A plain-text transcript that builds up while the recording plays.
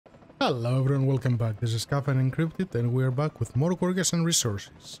Hello everyone, welcome back. This is Caffeine and Encrypted and we're back with more workers and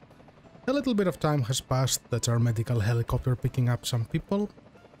resources. A little bit of time has passed, that's our medical helicopter picking up some people.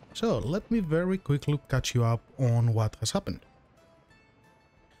 So let me very quickly catch you up on what has happened.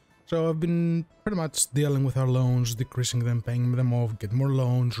 So I've been pretty much dealing with our loans, decreasing them, paying them off, get more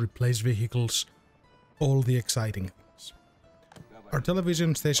loans, replace vehicles, all the exciting things. Our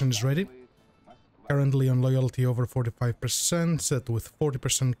television station is ready. Currently on loyalty over 45%, set with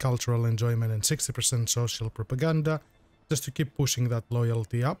 40% cultural enjoyment and 60% social propaganda, just to keep pushing that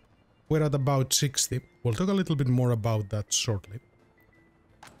loyalty up. We're at about 60. We'll talk a little bit more about that shortly.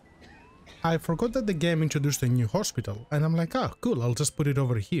 I forgot that the game introduced a new hospital, and I'm like, ah, cool, I'll just put it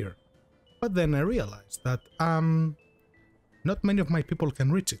over here. But then I realized that, not many of my people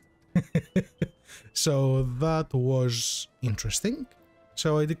can reach it. So that was interesting.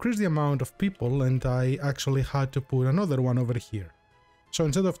 So I decreased the amount of people and I actually had to put another one over here. So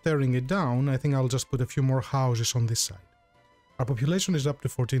instead of tearing it down, I think I'll just put a few more houses on this side. Our population is up to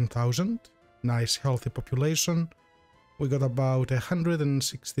 14,000. Nice healthy population. We got about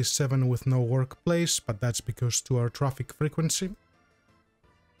 167 with no workplace, but that's because to our traffic frequency.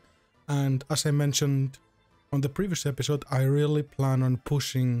 And as I mentioned on the previous episode, I really plan on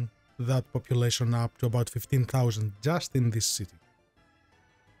pushing that population up to about 15,000 just in this city.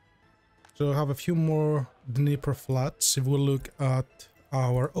 So I have a few more Dnieper flats. If we look at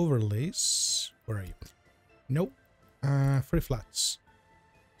our overlays, where are you? Nope, free flats.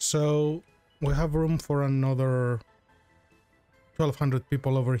 So we have room for another 1,200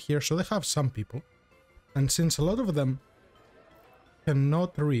 people over here. So they have some people. And since a lot of them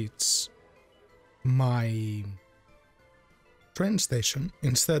cannot reach my train station,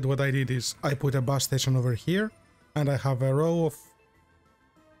 instead what I did is I put a bus station over here and I have a row of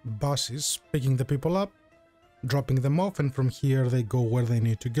buses picking the people up, dropping them off, and from here they go where they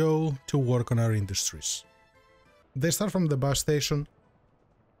need to go to work on our industries. They start from the bus station,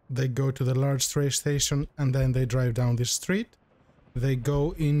 they go to the large train station, and then they drive down this street. They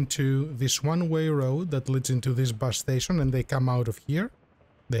go into this one-way road that leads into this bus station and they come out of here.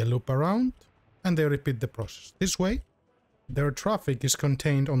 They loop around and they repeat the process. This way, their traffic is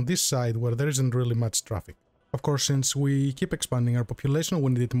contained on this side where there isn't really much traffic. Of course, since we keep expanding our population,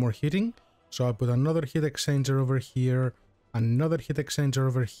 we needed more heating. So I put another heat exchanger over here, another heat exchanger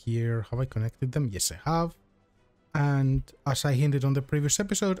over here. Have I connected them? Yes, I have. And as I hinted on the previous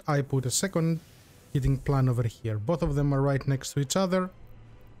episode, I put a second heating plant over here. Both of them are right next to each other,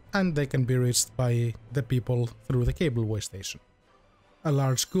 and they can be reached by the people through the cableway station. A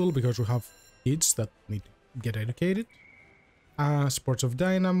large school, because we have kids that need to get educated. Sports of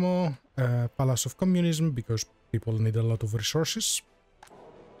Dynamo, Palace of Communism, because people need a lot of resources.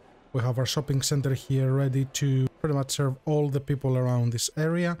 We have our shopping center here ready to pretty much serve all the people around this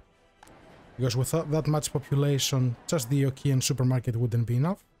area. Because without that much population, just the OK and supermarket wouldn't be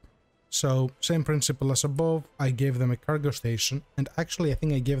enough. So, same principle as above, I gave them a cargo station, and actually I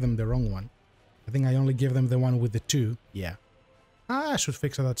think I gave them the wrong one. I think I only gave them the one with the 2, yeah. I should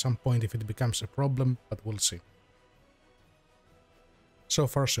fix it at some point if it becomes a problem, but we'll see. So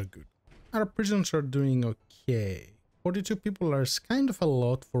far so good. Our prisons are doing okay. 42 people are kind of a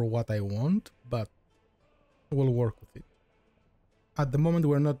lot for what I want, but we'll work with it. At the moment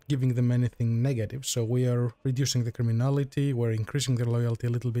we're not giving them anything negative, so we are reducing the criminality, we're increasing their loyalty a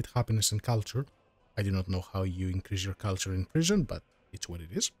little bit, happiness and culture. I do not know how you increase your culture in prison, but it's what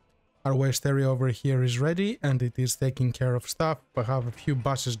it is. Our waste area over here is ready and it is taking care of stuff. I have a few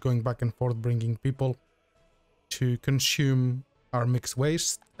buses going back and forth bringing people to consume our mixed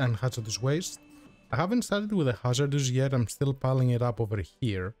waste and hazardous waste. I haven't started with the hazardous yet, I'm still piling it up over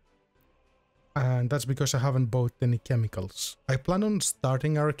here. And that's because I haven't bought any chemicals. I plan on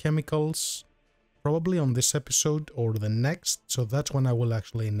starting our chemicals probably on this episode or the next, so that's when I will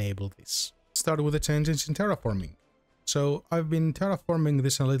actually enable this. Start with the changes in terraforming. So I've been terraforming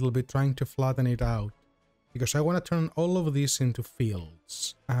this a little bit, trying to flatten it out, because I want to turn all of this into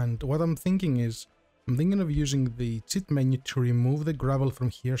fields. And what I'm thinking is, I'm thinking of using the cheat menu to remove the gravel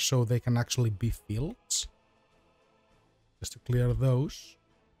from here so they can actually be fields. Just to clear those.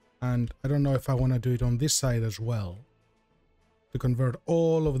 And I don't know if I want to do it on this side as well. To convert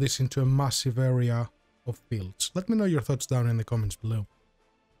all of this into a massive area of fields. Let me know your thoughts down in the comments below.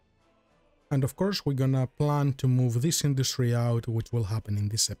 And of course we're gonna plan to move this industry out, which will happen in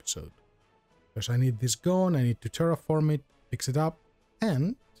this episode. Because I need this gone, I need to terraform it, fix it up,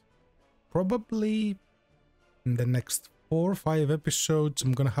 and probably in the next 4 or 5 episodes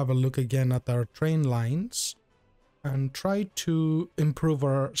I'm gonna have a look again at our train lines and try to improve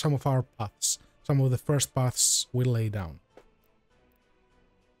some of our paths, some of the first paths we lay down.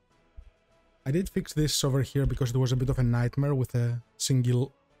 I did fix this over here because it was a bit of a nightmare with a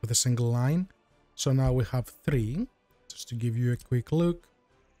single line. So now we have 3. Just to give you a quick look.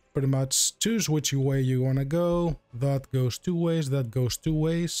 Pretty much choose which way you want to go. That goes 2 ways, that goes 2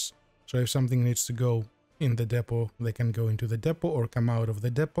 ways. So if something needs to go in the depot, they can go into the depot or come out of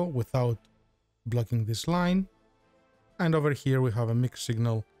the depot without blocking this line. And over here we have a mixed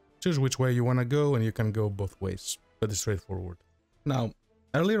signal. Choose which way you want to go and you can go both ways. Pretty straightforward. Now,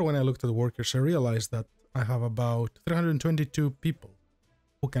 earlier when I looked at the workers, I realized that I have about 322 people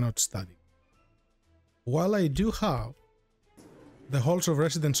who cannot study. While I do have the halls of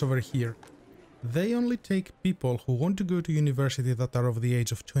residence over here, they only take people who want to go to university that are of the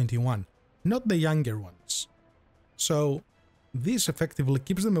age of 21, not the younger ones. So this effectively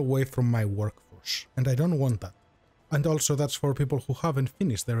keeps them away from my workforce, and I don't want that. And also that's for people who haven't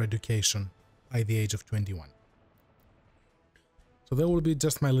finished their education by the age of 21. So there will be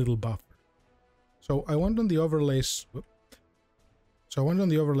just my little buffer. So I went on the overlays. So I went on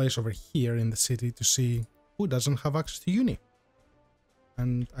the overlays over here in the city to see who doesn't have access to uni.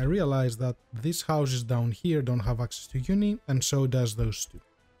 And I realized that these houses down here don't have access to uni, and so does those two.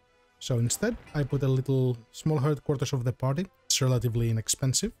 So instead, I put a little small headquarters of the party. It's relatively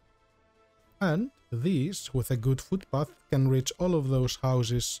inexpensive. And these, with a good footpath, can reach all of those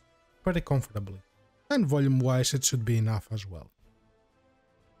houses pretty comfortably. And volume-wise, it should be enough as well.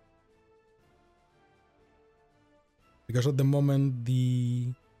 Because at the moment, the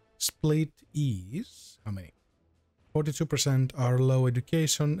split is... how many? 42% are low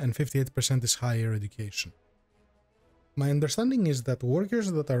education and 58% is higher education. My understanding is that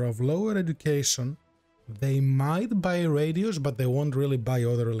workers that are of lower education, they might buy radios, but they won't really buy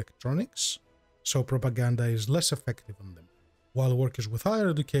other electronics, so propaganda is less effective on them. While workers with higher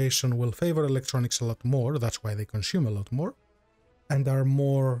education will favor electronics a lot more, that's why they consume a lot more, and are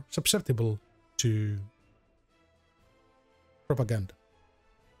more susceptible to propaganda.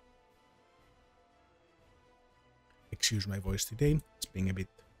 Excuse my voice today, it's being a bit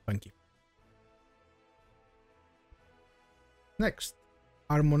funky. Next,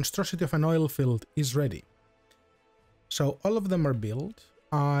 our monstrosity of an oil field is ready. So all of them are built.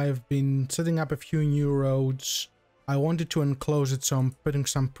 I've been setting up a few new roads. I wanted to enclose it, so I'm putting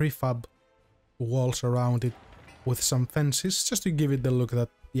some prefab walls around it with some fences, just to give it the look that,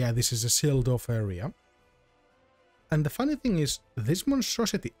 yeah, this is a sealed off area. And the funny thing is, this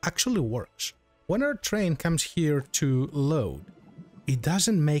monstrosity actually works. When our train comes here to load, it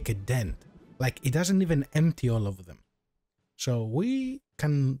doesn't make a dent. Like, it doesn't even empty all of them. So we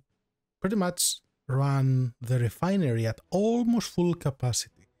can pretty much run the refinery at almost full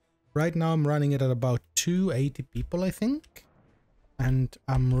capacity. Right now I'm running it at about 280 people, I think. And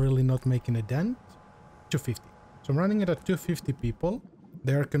I'm really not making a dent. 250. So I'm running it at 250 people.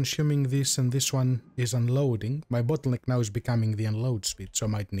 They are consuming this and this one is unloading. My bottleneck now is becoming the unload speed, so I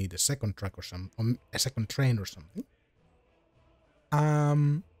might need a second truck or some, a second train or something.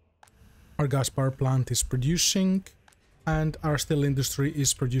 Our gas power plant is producing, and our steel industry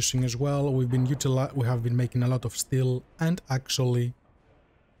is producing as well. We have been making a lot of steel and actually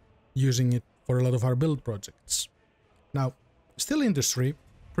using it for a lot of our build projects. Now, steel industry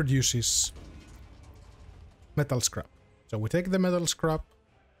produces metal scrap. So we take the metal scrap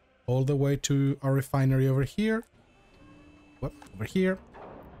all the way to our refinery over here,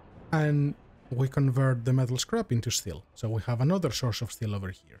 and we convert the metal scrap into steel. So we have another source of steel over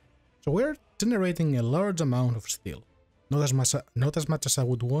here. So we're generating a large amount of steel. Not as much as I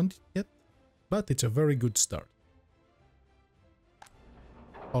would want yet, but it's a very good start.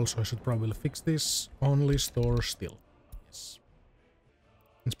 Also, I should probably fix this. Only store steel. Yes.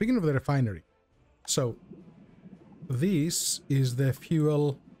 And speaking of the refinery, so this is the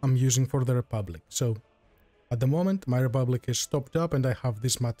fuel I'm using for the Republic. So at the moment, my Republic is topped up and I have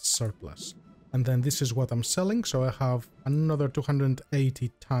this much surplus. And then this is what I'm selling, so I have another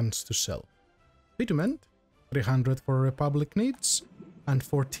 280 tons to sell. Bitumen, 300 for Republic needs, and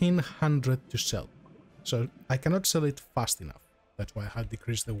 1400 to sell. So I cannot sell it fast enough. That's why I had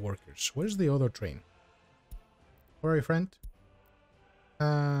decreased the workers. Where's the other train? Where are you, friend?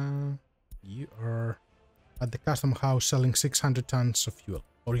 You are at the custom house selling 600 tons of fuel,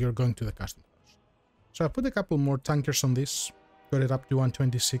 or you're going to the custom house. So I put a couple more tankers on this, got it up to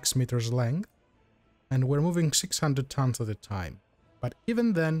 126 meters length, and we're moving 600 tons at a time. But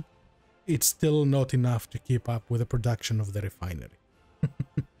even then, it's still not enough to keep up with the production of the refinery.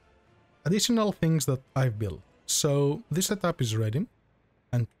 Additional things that I've built. So this setup is ready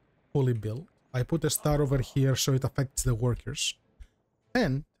and fully built. I put a star over here so it affects the workers.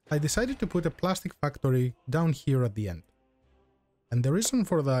 And I decided to put a plastic factory down here at the end. And the reason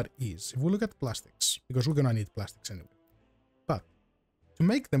for that is, if we look at plastics, because we're gonna need plastics anyway, but to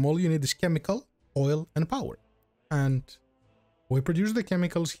make them, all you need is chemical, oil, and power. And we produce the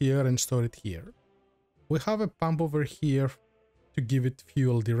chemicals here and store it here. We have a pump over here to give it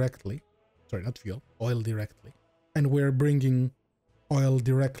fuel directly. Sorry, not fuel, oil directly. And we're bringing oil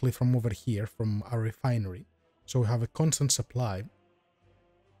directly from over here, from our refinery. So we have a constant supply.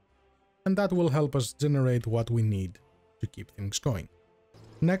 And that will help us generate what we need to keep things going.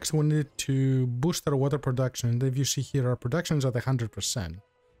 Next, we need to boost our water production. And if you see here, our production is at 100%.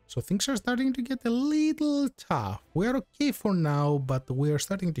 So things are starting to get a little tough. We are okay for now, but we are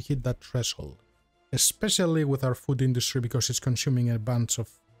starting to hit that threshold. Especially with our food industry, because it's consuming a bunch of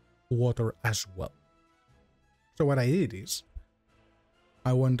water as well. So what I did is,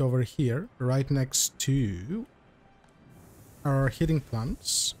 I went over here, right next to our heating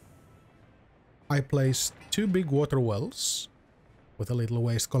plants. I placed 2 big water wells with a little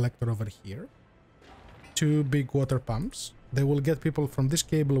waste collector over here. 2 big water pumps. They will get people from this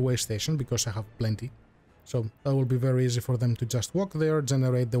cableway station because I have plenty. So that will be very easy for them to just walk there,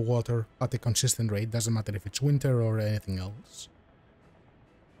 generate the water at a consistent rate. Doesn't matter if it's winter or anything else.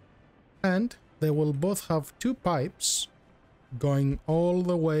 And they will both have 2 pipes going all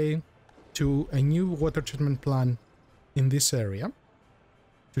the way to a new water treatment plant in this area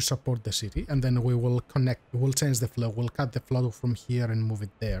to support the city. And then we will connect, we'll change the flow, we'll cut the flow from here and move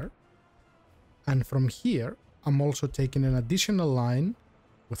it there. And from here, I'm also taking an additional line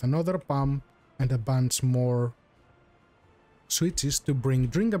with another pump and a bunch more switches to bring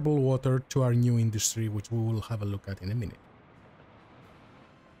drinkable water to our new industry, which we will have a look at in a minute.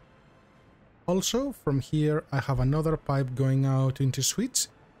 Also, from here, I have another pipe going out into switch.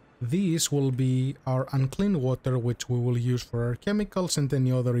 These will be our unclean water, which we will use for our chemicals and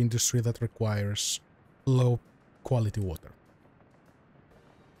any other industry that requires low quality water.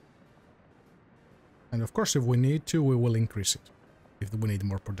 And of course, if we need to, we will increase it. If we need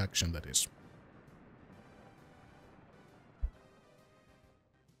more production, that is.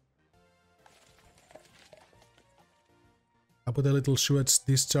 I put a little sewage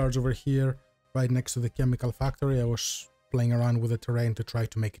discharge over here, right next to the chemical factory. I was playing around with the terrain to try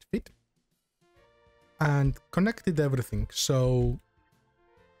to make it fit. And connected everything. So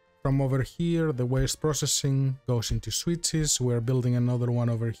from over here, the waste processing goes into switches. We're building another one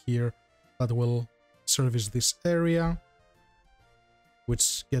over here that will service this area,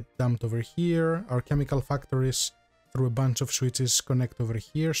 which get dumped over here. Our chemical factories, through a bunch of switches, connect over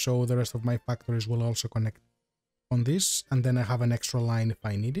here. So the rest of my factories will also connect on this, and then I have an extra line if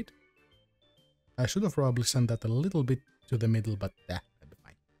I need it. I should have probably sent that a little bit to the middle, but that'll be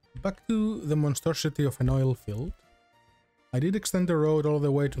fine. Back to the monstrosity of an oil field. I did extend the road all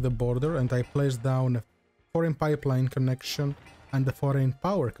the way to the border, and I placed down a foreign pipeline connection and a foreign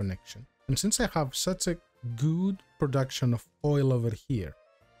power connection. And since I have such a good production of oil over here,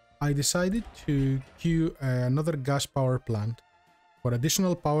 I decided to queue another gas power plant for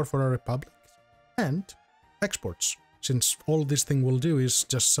additional power for our republic and exports, since all this thing will do is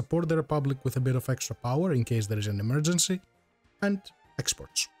just support the Republic with a bit of extra power in case there is an emergency, and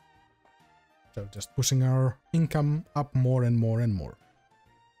exports. So just pushing our income up more and more and more.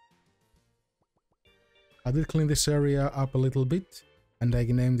 I did clean this area up a little bit, and I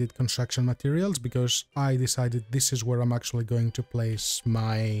named it construction materials because I decided this is where I'm actually going to place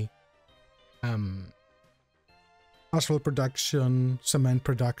my asphalt production, cement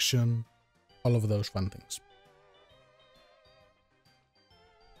production, all of those fun things.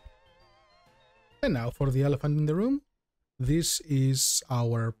 And now for the elephant in the room. This is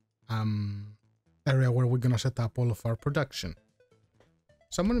our area where we're gonna set up all of our production.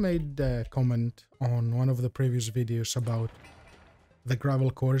 Someone made a comment on one of the previous videos about the gravel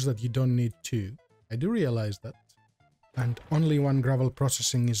cores that you don't need 2. I do realize that. And only 1 gravel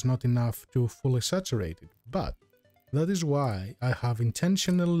processing is not enough to fully saturate it. But that is why I have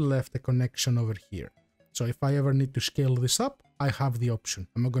intentionally left a connection over here. So if I ever need to scale this up, I have the option.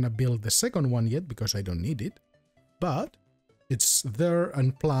 I'm not gonna build the second one yet because I don't need it, but it's there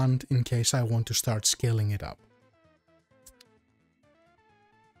and planned in case I want to start scaling it up.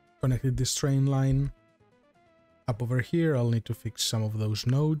 Connected this train line up over here. I'll need to fix some of those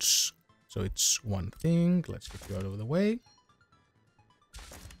nodes. So it's one thing. Let's get you out of the way.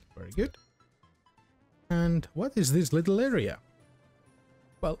 Very good. And what is this little area?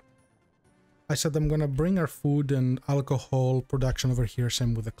 Well, I said I'm gonna bring our food and alcohol production over here,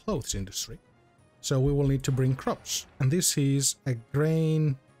 same with the clothes industry. So we will need to bring crops. And this is a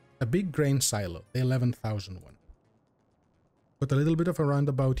big grain silo, the 11,000 one. Put a little bit of a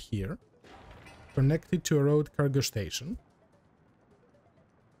roundabout here, connected to a road cargo station.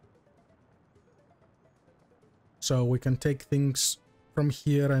 So we can take things from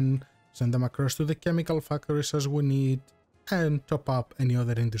here and send them across to the chemical factories as we need and top up any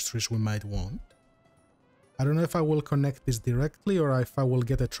other industries we might want. I don't know if I will connect this directly or if I will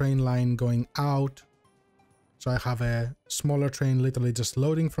get a train line going out. So I have a smaller train literally just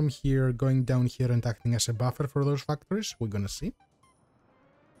loading from here, going down here and acting as a buffer for those factories. We're gonna see.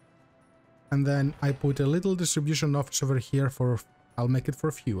 And then I put a little distribution office over here for, I'll make it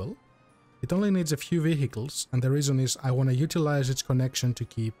for fuel. It only needs a few vehicles, and the reason is I want to utilize its connection to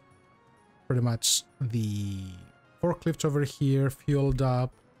keep pretty much the forklifts over here fueled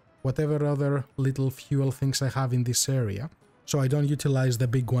up, whatever other little fuel things I have in this area, so I don't utilize the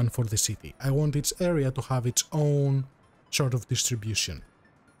big one for the city. I want its area to have its own sort of distribution.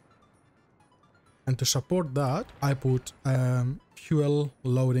 And to support that, I put fuel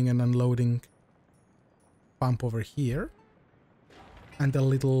loading and unloading pump over here, and a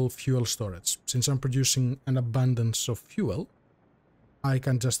little fuel storage. Since I'm producing an abundance of fuel, I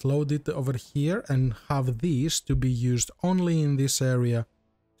can just load it over here and have these to be used only in this area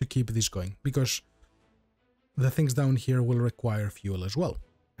to keep this going, because the things down here will require fuel as well,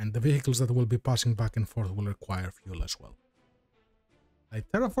 and the vehicles that will be passing back and forth will require fuel as well. I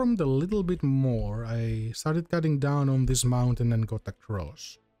terraformed a little bit more. I started cutting down on this mountain and got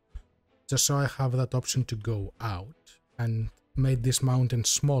across, just so I have that option to go out, and made this mountain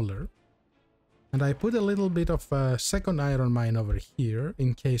smaller. And I put a little bit of a second iron mine over here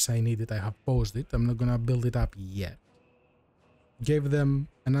in case I need it. I have paused it. I'm not gonna build it up yet. Gave them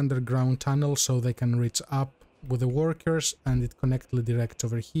an underground tunnel so they can reach up with the workers, and it connectly directs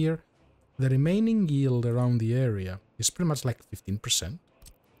over here. The remaining yield around the area is pretty much like 15%.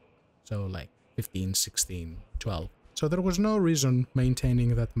 So like 15, 16, 12. So there was no reason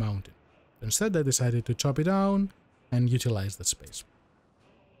maintaining that mountain. Instead, I decided to chop it down and utilize that space.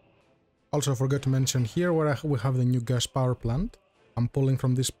 Also forgot to mention here where we have the new gas power plant. I'm pulling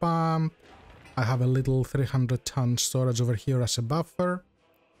from this pump. I have a little 300-ton storage over here as a buffer,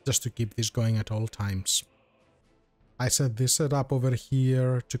 just to keep this going at all times. I set this setup over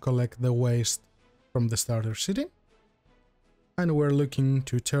here to collect the waste from the starter city. And we're looking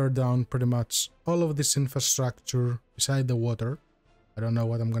to tear down pretty much all of this infrastructure beside the water. I don't know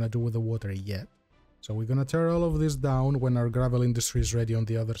what I'm gonna do with the water yet. So we're gonna tear all of this down when our gravel industry is ready on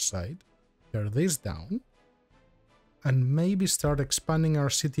the other side. Tear this down. And maybe start expanding our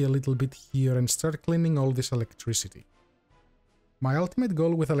city a little bit here and start cleaning all this electricity. My ultimate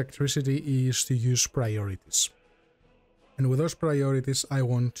goal with electricity is to use priorities. And with those priorities, I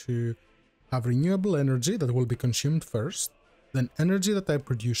want to have renewable energy that will be consumed first, then energy that I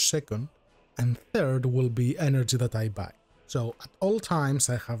produce second, and third will be energy that I buy. So at all times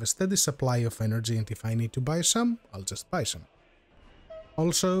I have a steady supply of energy, and if I need to buy some, I'll just buy some.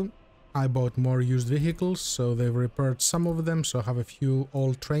 Also, I bought more used vehicles, so they've repaired some of them, so I have a few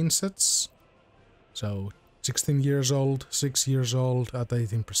old train sets. So 16 years old, 6 years old, at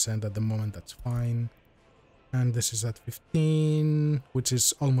 18% at the moment, that's fine. And this is at 15, which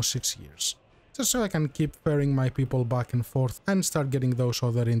is almost 6 years. Just so I can keep ferrying my people back and forth and start getting those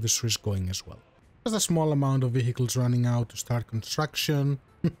other industries going as well. Just a small amount of vehicles running out to start construction.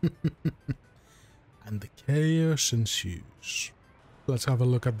 And the chaos ensues. Let's have a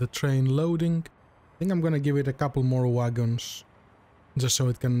look at the train loading. I think I'm gonna give it a couple more wagons, just so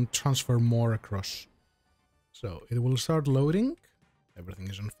it can transfer more across. So it will start loading. Everything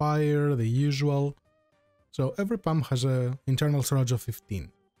is on fire, the usual. So every pump has an internal storage of 15.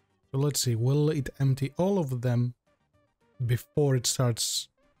 So let's see, will it empty all of them before it starts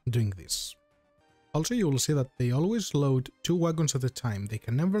doing this? Also, you will see that they always load 2 wagons at a time. They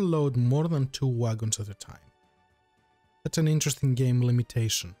can never load more than 2 wagons at a time. That's an interesting game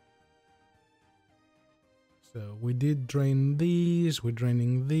limitation. So we did drain these, we're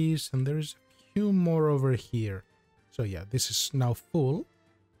draining these, and there's a few more over here. So yeah, this is now full.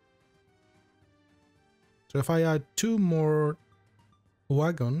 So if I add 2 more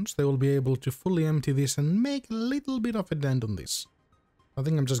wagons, they will be able to fully empty this and make a little bit of a dent on this. I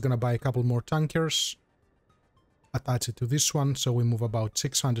think I'm just gonna buy a couple more tankers, attach it to this one, so we move about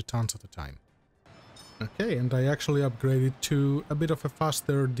 600 tons at a time. Okay, and I actually upgraded to a bit of a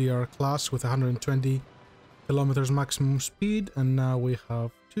faster DR class with 120 kilometers maximum speed, and now we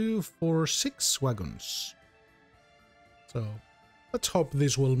have 2, 4, 6 wagons. So let's hope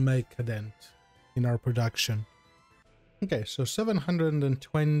this will make a dent in our production. Okay, so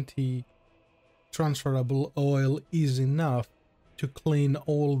 720 transferable oil is enough to clean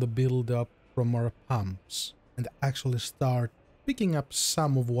all the build-up from our pumps and actually start picking up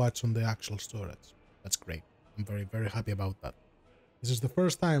some of what's on the actual storage. That's great. I'm very, very happy about that. This is the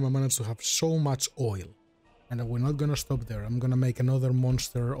first time I managed to have so much oil. And we're not gonna stop there. I'm gonna make another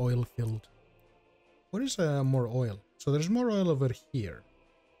monster oil field. What is more oil? So there's more oil over here.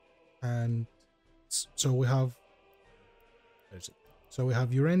 And so we have... There's it. So we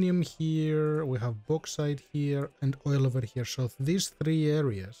have uranium here, we have bauxite here, and oil over here. So these three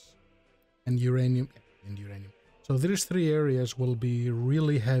areas, and uranium. So these three areas will be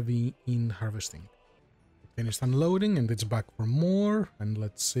really heavy in harvesting. Finished unloading, and it's back for more. And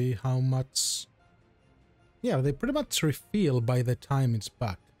let's see how much. Yeah, they pretty much refill by the time it's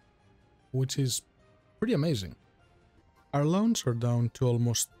back, which is pretty amazing. Our loans are down to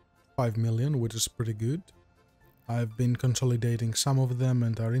almost 5 million, which is pretty good. I've been consolidating some of them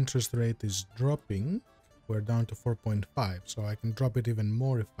and our interest rate is dropping. We're down to 4.5, so I can drop it even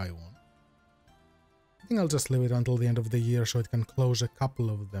more if I want. I think I'll just leave it until the end of the year so it can close a couple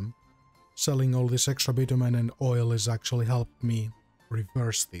of them. Selling all this extra bitumen and oil has actually helped me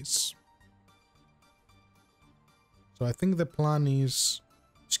reverse this. So I think the plan is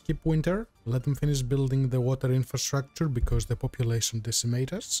skip winter, let them finish building the water infrastructure because the population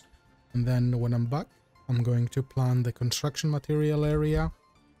decimates us, and then when I'm back, I'm going to plan the construction material area,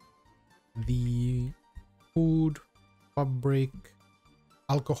 the food, fabric,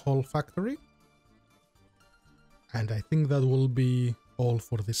 alcohol factory, and I think that will be all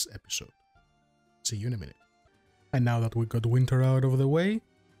for this episode. See you in a minute. And now that we got winter out of the way,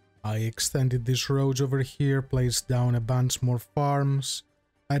 I extended these roads over here, placed down a bunch more farms.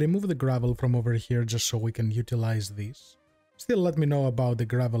 I removed the gravel from over here just so we can utilize these. Still let me know about the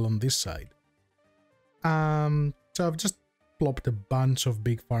gravel on this side. So I've just plopped a bunch of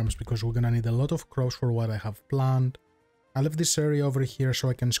big farms because we're gonna need a lot of crops for what I have planned. I left this area over here so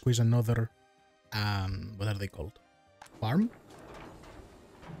I can squeeze another, what are they called? Farm?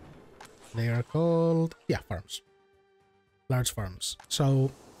 They are called, yeah, farms. Large farms.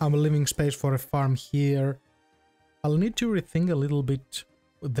 So I'm leaving space for a farm here. I'll need to rethink a little bit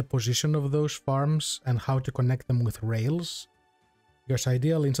the position of those farms and how to connect them with rails. Because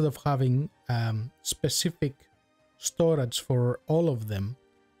ideally, instead of having specific storage for all of them,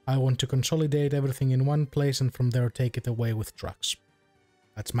 I want to consolidate everything in one place and from there take it away with trucks.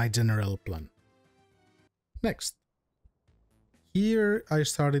 That's my general plan. Next. Here I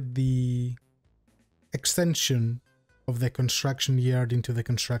started the extension of the construction yard into the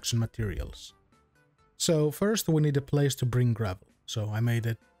construction materials. So first we need a place to bring gravel. So I made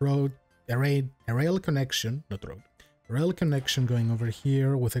a rail connection, not road. Rail connection going over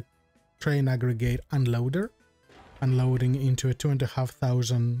here with a train aggregate unloader, unloading into a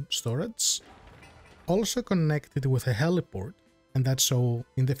 2,500 storage. Also connected with a heliport, and that's so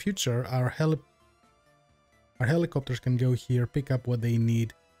in the future our helicopters can go here, pick up what they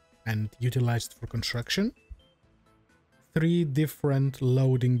need, and utilize it for construction. 3 different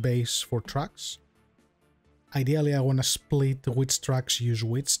loading bays for trucks. Ideally, I want to split which trucks use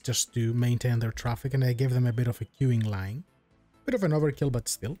which just to maintain their traffic, and I gave them a bit of a queuing line. Bit of an overkill, but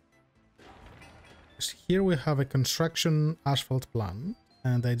still. So here we have a construction asphalt plan,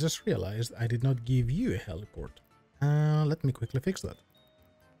 and I just realized I did not give you a heliport. Let me quickly fix that.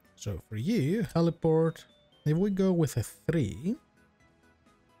 So for you, heliport, if we go with a 3,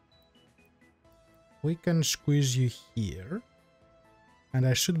 we can squeeze you here. And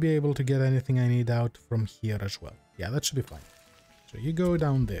I should be able to get anything I need out from here as well. Yeah, that should be fine. So you go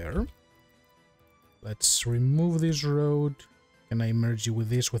down there. Let's remove this road. Can I merge you with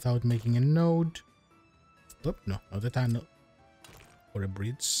this without making a node? Oh, no, not a tunnel. Or a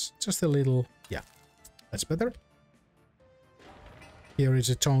bridge. Just a little... Yeah, that's better. Here is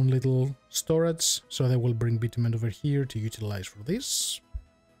its own little storage. So they will bring bitumen over here to utilize for this.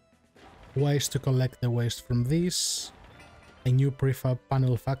 Ways to collect the waste from this. A new prefab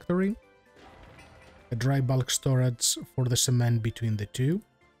panel factory, a dry bulk storage for the cement between the two.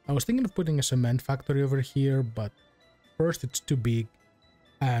 I was thinking of putting a cement factory over here, but first it's too big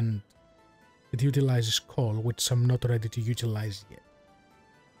and it utilizes coal, which I'm not ready to utilize yet.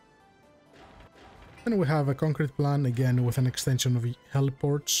 Then we have a concrete plan again with an extension of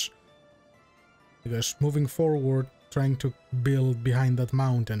heliports, because moving forward, trying to build behind that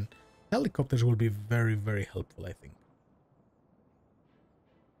mountain, helicopters will be very, very helpful, I think.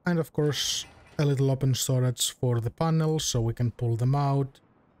 And of course, a little open storage for the panels so we can pull them out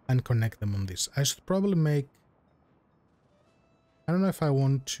and connect them on this. I should probably make... I don't know if I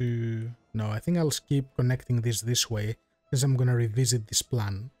want to... No, I think I'll skip connecting this way, because I'm gonna revisit this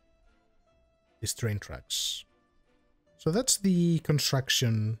plan. These train tracks. So that's the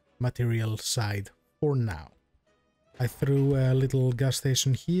construction material side for now. I threw a little gas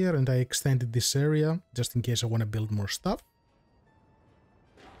station here and I extended this area just in case I want to build more stuff.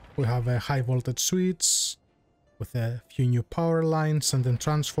 We have a high voltage switch, with a few new power lines and a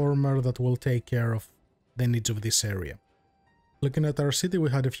transformer that will take care of the needs of this area. Looking at our city,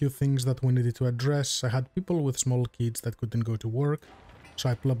 we had a few things that we needed to address. I had people with small kids that couldn't go to work, so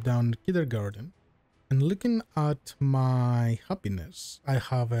I plopped down kindergarten. And looking at my happiness, I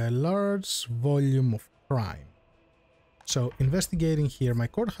have a large volume of crime. So investigating here, my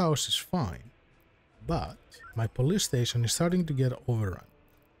courthouse is fine, but my police station is starting to get overrun.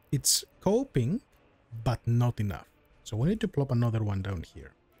 It's coping, but not enough. So we need to plop another one down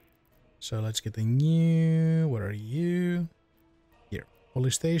here. So let's get a new... where are you? Here.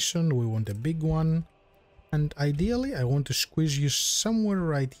 Police station, we want a big one. And ideally, I want to squeeze you somewhere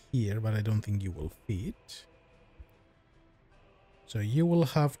right here, but I don't think you will fit. So you will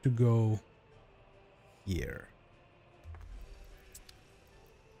have to go here.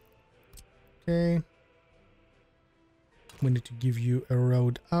 Okay. We need to give you a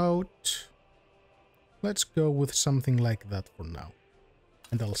road out. Let's go with something like that for now.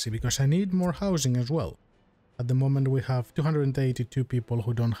 And I'll see, because I need more housing as well. At the moment we have 282 people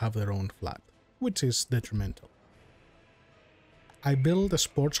who don't have their own flat, which is detrimental. I built a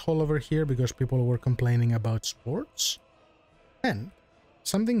sports hall over here because people were complaining about sports. And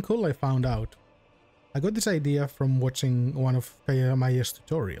something cool I found out. I got this idea from watching one of Maya's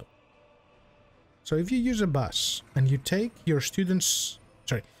tutorial. So if you use a bus and you take your students,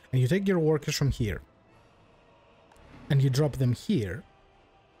 and you take your workers from here and you drop them here,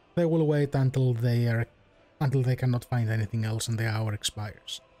 they will wait until they cannot find anything else and the hour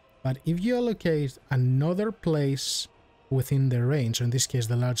expires. But if you allocate another place within their range, in this case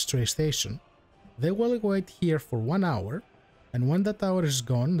the large train station, they will wait here for 1 hour, and when that hour is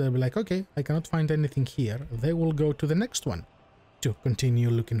gone, they'll be like, okay, I cannot find anything here. They will go to the next one to continue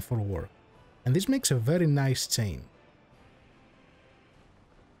looking for work. And this makes a very nice chain.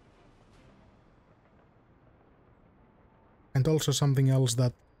 And also something else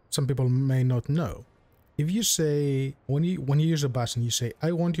that some people may not know. If you say, when you use a bus and you say,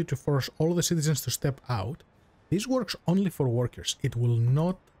 I want you to force all the citizens to step out, this works only for workers. It will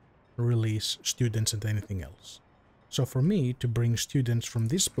not release students and anything else. So for me to bring students from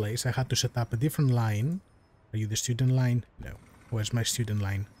this place, I had to set up a different line. Are you the student line? No. Where's my student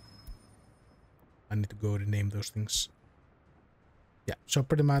line? I need to go rename those things. Yeah, so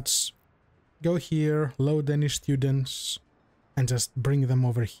pretty much go here, load any students, and just bring them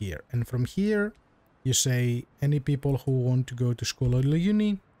over here. And from here, you say any people who want to go to school or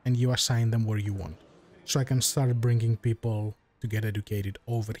uni, and you assign them where you want. So I can start bringing people to get educated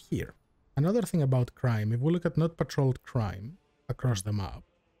over here. Another thing about crime, if we look at not patrolled crime across the map,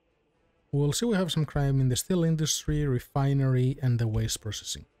 we'll see we have some crime in the steel industry, refinery, and the waste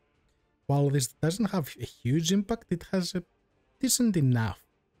processing. While this doesn't have a huge impact, it has a decent enough.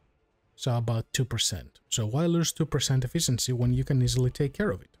 So about 2%. So why lose 2% efficiency when you can easily take care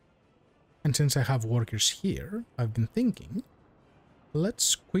of it? And since I have workers here, I've been thinking,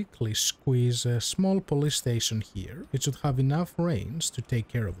 let's quickly squeeze a small police station here. It should have enough range to take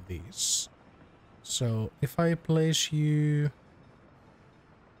care of this. So if I place you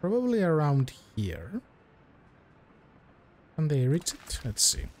probably around here, can they reach it? Let's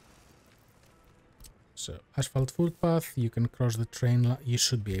see. So asphalt footpath, you can cross the train line. You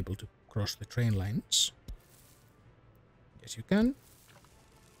should be able to cross the train lines. Yes, you can.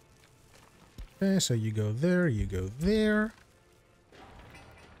 Okay, so you go there, you go there.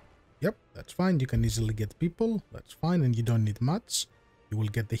 Yep, that's fine. You can easily get people. That's fine, and you don't need much. You will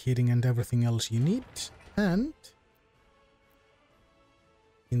get the heating and everything else you need. And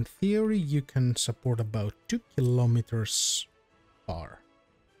in theory, you can support about 2 kilometers far.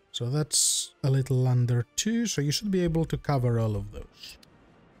 So that's a little under 2, so you should be able to cover all of those.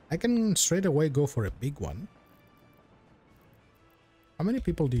 I can straight away go for a big one. How many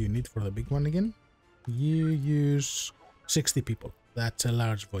people do you need for the big one again? You use 60 people. That's a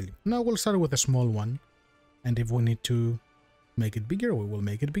large volume. Now we'll start with a small one, and if we need to make it bigger, we will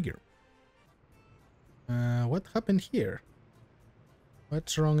make it bigger. What happened here?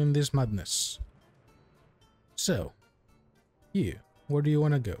 What's wrong in this madness? So, you, where do you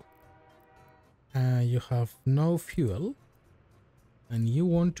want to go? You have no fuel, and you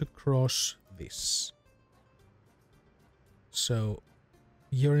want to cross this. So,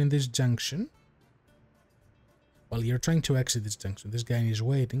 you're in this junction. Well, you're trying to exit this junction. This guy is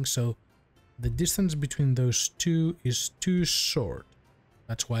waiting, so the distance between those two is too short.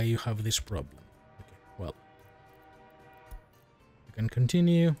 That's why you have this problem. Okay, well, you can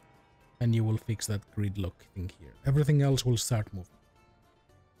continue, and you will fix that gridlock thing here. Everything else will start moving.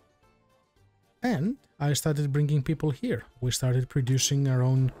 And I started bringing people here. We started producing our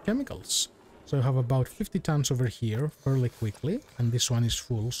own chemicals. So I have about 50 tons over here fairly quickly, and this one is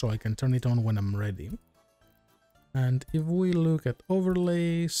full, so I can turn it on when I'm ready. And if we look at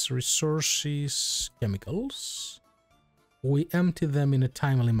overlays, resources, chemicals, we empty them in a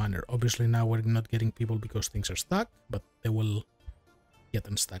timely manner. Obviously now we're not getting people because things are stuck, but they will get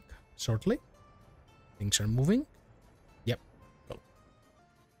unstuck shortly. Things are moving. Yep, cool.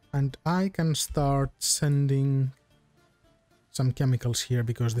 And I can start sending some chemicals here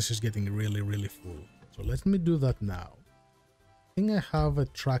because this is getting really full. So let me do that now. I think I have a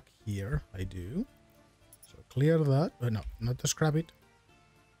track here. I do. So clear that. Oh, no, not to scrap it.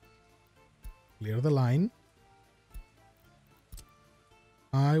 Clear the line.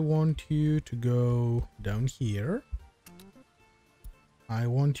 I want you to go down here. I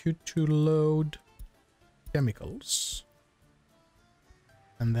want you to load chemicals.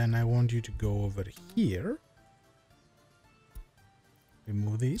 And then I want you to go over here.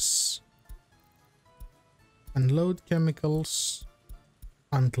 Remove this. And load chemicals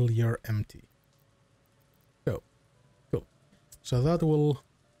until you're empty. Go. Cool. So that will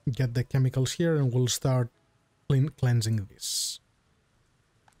get the chemicals here and we'll start cleansing this.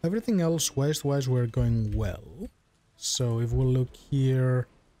 Everything else waste-wise we're going well. So if we look here,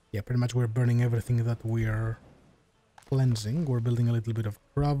 yeah, pretty much we're burning everything that we're cleansing. We're building a little bit of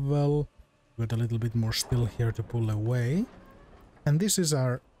gravel. We've got a little bit more steel here to pull away. And this is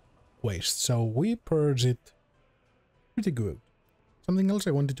our waste, so we purge it pretty good. Something else I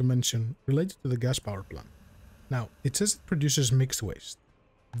wanted to mention related to the gas power plant. Now, it says it produces mixed waste,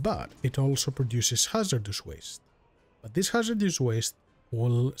 but it also produces hazardous waste. But this hazardous waste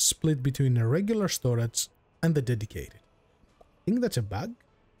will split between a regular storage and the dedicated. I think that's a bug,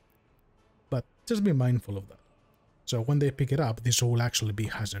 but just be mindful of that. So when they pick it up, this will actually be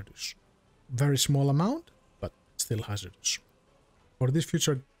hazardous. Very small amount, but still hazardous. For this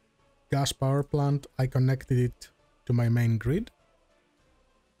future gas power plant, I connected it to my main grid.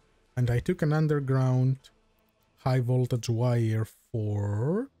 And I took an underground high voltage wire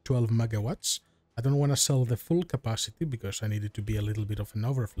for 12 megawatts. I don't want to sell the full capacity because I need it to be a little bit of an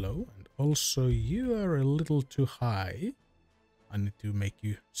overflow. And also you are a little too high. I need to make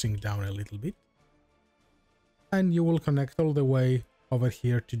you sink down a little bit. And you will connect all the way over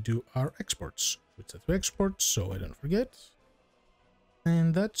here to do our exports. Switch that to exports so I don't forget.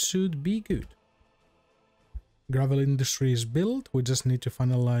 And that should be good. Gravel industry is built. We just need to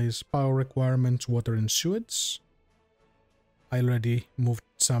finalize power requirements, water and sewage. I already moved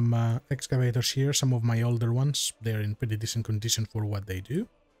some excavators here, some of my older ones. They're in pretty decent condition for what they do.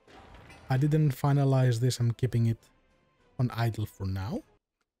 I didn't finalize this. I'm keeping it on idle for now.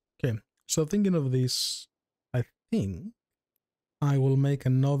 Okay, so thinking of this, I think I will make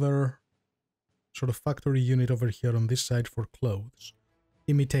another sort of factory unit over here on this side for clothes,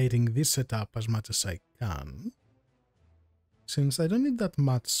 imitating this setup as much as I can. Since I don't need that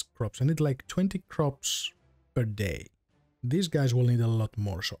much crops, I need like 20 crops per day. These guys will need a lot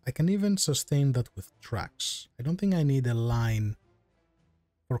more, so I can even sustain that with tracks. I don't think I need a line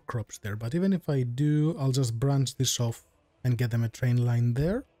for crops there, but even if I do, I'll just branch this off and get them a train line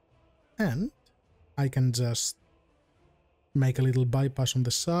there. And I can just make a little bypass on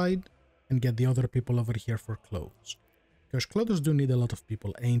the side and get the other people over here for clothes. Because clothes do need a lot of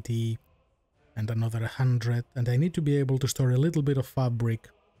people, 80 and another 100, and I need to be able to store a little bit of fabric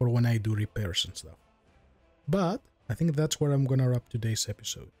for when I do repairs and stuff. But I think that's where I'm gonna wrap today's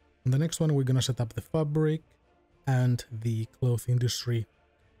episode. On the next one, we're gonna set up the fabric and the cloth industry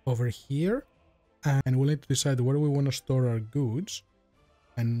over here, and we'll need to decide where we want to store our goods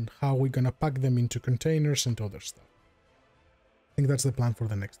and how we're gonna pack them into containers and other stuff. I think that's the plan for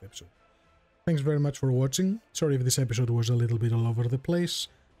the next episode. Thanks very much for watching. Sorry if this episode was a little bit all over the place.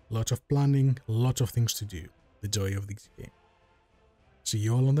 Lots of planning, lots of things to do. The joy of this game. See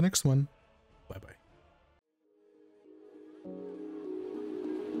you all on the next one.